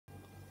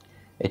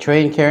A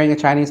train carrying a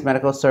Chinese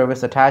medical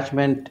service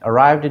attachment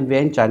arrived in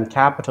Vientiane,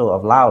 capital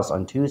of Laos,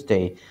 on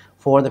Tuesday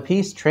for the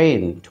Peace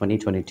Train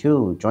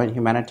 2022 joint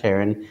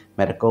humanitarian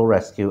medical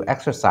rescue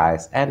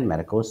exercise and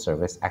medical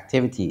service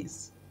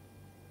activities.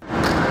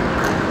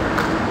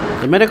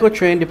 The medical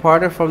train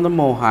departed from the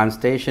Mohan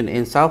station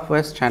in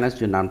southwest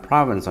China's Yunnan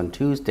province on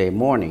Tuesday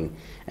morning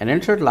and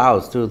entered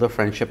Laos through the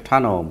Friendship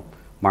Tunnel,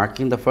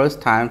 marking the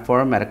first time for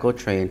a medical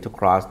train to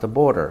cross the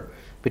border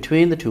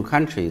between the two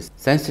countries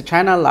since the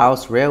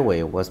China-Laos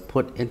Railway was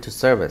put into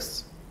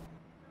service.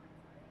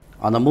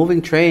 On the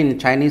moving train,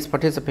 Chinese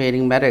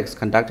participating medics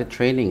conducted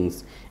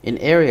trainings in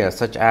areas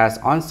such as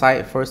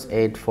on-site first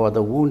aid for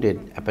the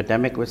wounded,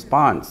 epidemic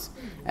response,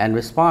 and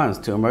response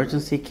to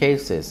emergency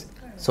cases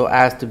so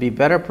as to be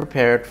better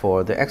prepared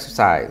for the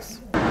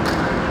exercise.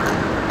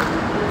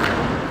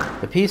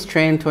 The Peace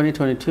Train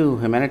 2022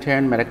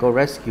 humanitarian medical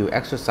rescue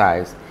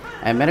exercise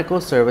and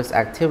medical service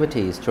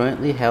activities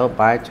jointly held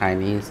by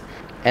Chinese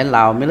and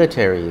Lao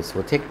militaries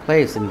will take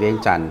place in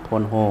Vientiane,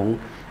 Phon Hong,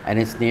 and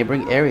its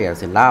neighboring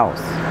areas in Laos.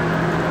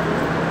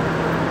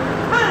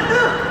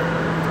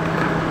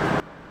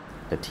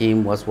 The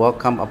team was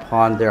welcomed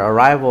upon their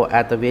arrival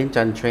at the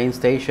Vientiane train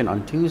station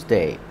on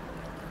Tuesday.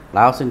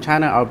 Laos and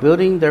China are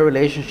building their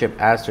relationship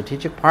as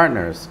strategic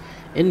partners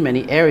in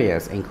many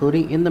areas,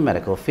 including in the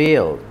medical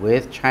field,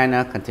 with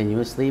China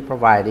continuously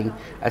providing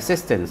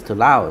assistance to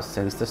Laos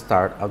since the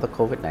start of the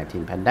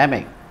COVID-19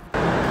 pandemic.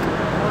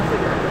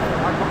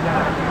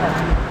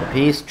 The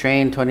Peace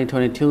Train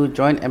 2022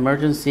 Joint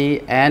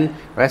Emergency and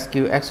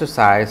Rescue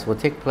Exercise will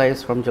take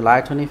place from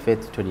July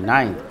 25th to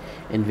 29th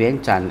in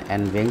Vientiane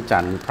and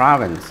Vientiane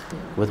Province,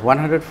 with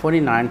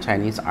 149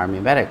 Chinese Army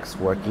medics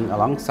working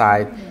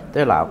alongside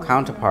their Lao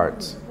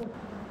counterparts.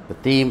 The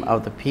theme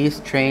of the Peace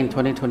Train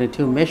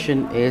 2022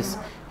 mission is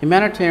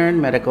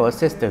Humanitarian Medical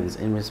Assistance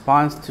in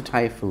Response to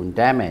Typhoon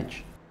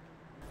Damage.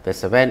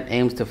 This event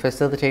aims to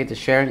facilitate the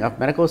sharing of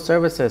medical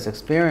services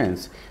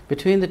experience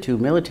between the two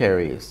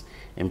militaries,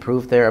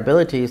 improve their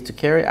abilities to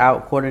carry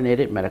out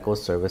coordinated medical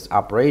service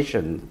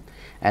operations,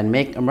 and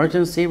make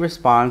emergency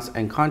response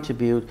and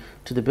contribute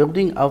to the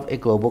building of a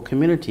global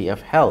community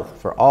of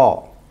health for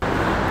all.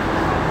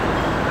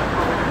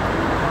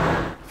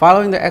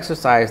 Following the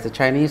exercise, the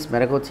Chinese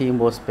medical team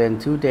will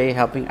spend 2 days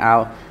helping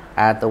out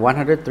at the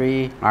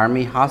 103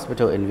 Army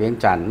Hospital in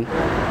Vientiane.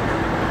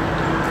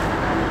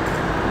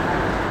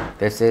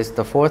 This is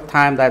the fourth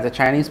time that the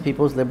Chinese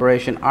People's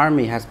Liberation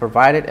Army has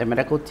provided a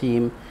medical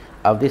team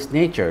of this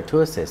nature to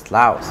assist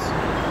Laos.